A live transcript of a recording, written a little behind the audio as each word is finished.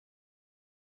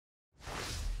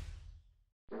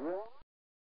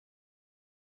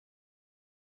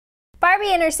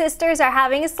Barbie and her sisters are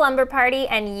having a slumber party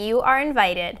and you are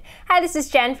invited. Hi, this is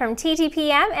Jen from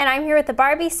TTPM and I'm here with the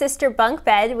Barbie sister bunk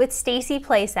bed with Stacie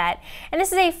playset. And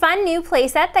this is a fun new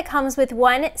playset that comes with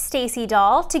one Stacie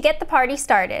doll to get the party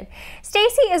started.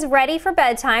 Stacie is ready for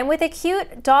bedtime with a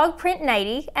cute dog print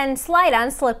nightie and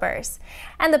slide-on slippers.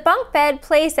 And the bunk bed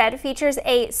playset features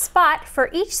a spot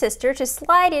for each sister to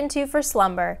slide into for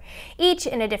slumber, each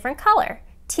in a different color.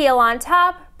 Teal on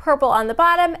top, purple on the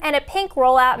bottom, and a pink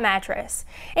rollout mattress.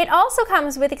 It also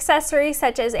comes with accessories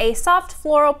such as a soft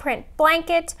floral print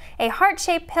blanket, a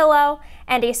heart-shaped pillow,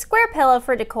 and a square pillow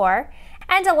for decor,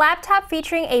 and a laptop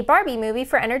featuring a Barbie movie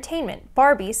for entertainment,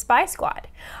 Barbie Spy Squad.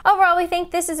 Overall, we think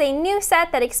this is a new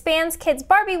set that expands kids'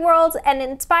 Barbie worlds and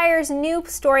inspires new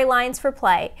storylines for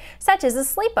play, such as a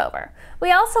sleepover.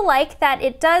 We also like that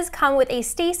it does come with a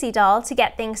Stacie doll to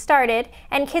get things started,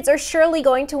 and kids are surely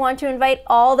going to want to invite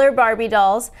all their Barbie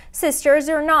dolls, sisters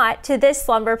or not, to this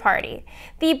slumber party.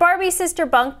 The Barbie Sister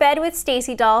Bunk Bed with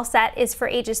Stacie doll set is for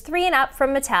ages 3 and up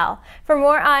from Mattel. For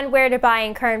more on where to buy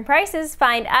and current prices,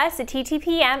 find us at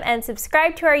TTPM and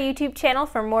subscribe to our YouTube channel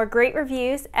for more great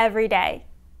reviews every day.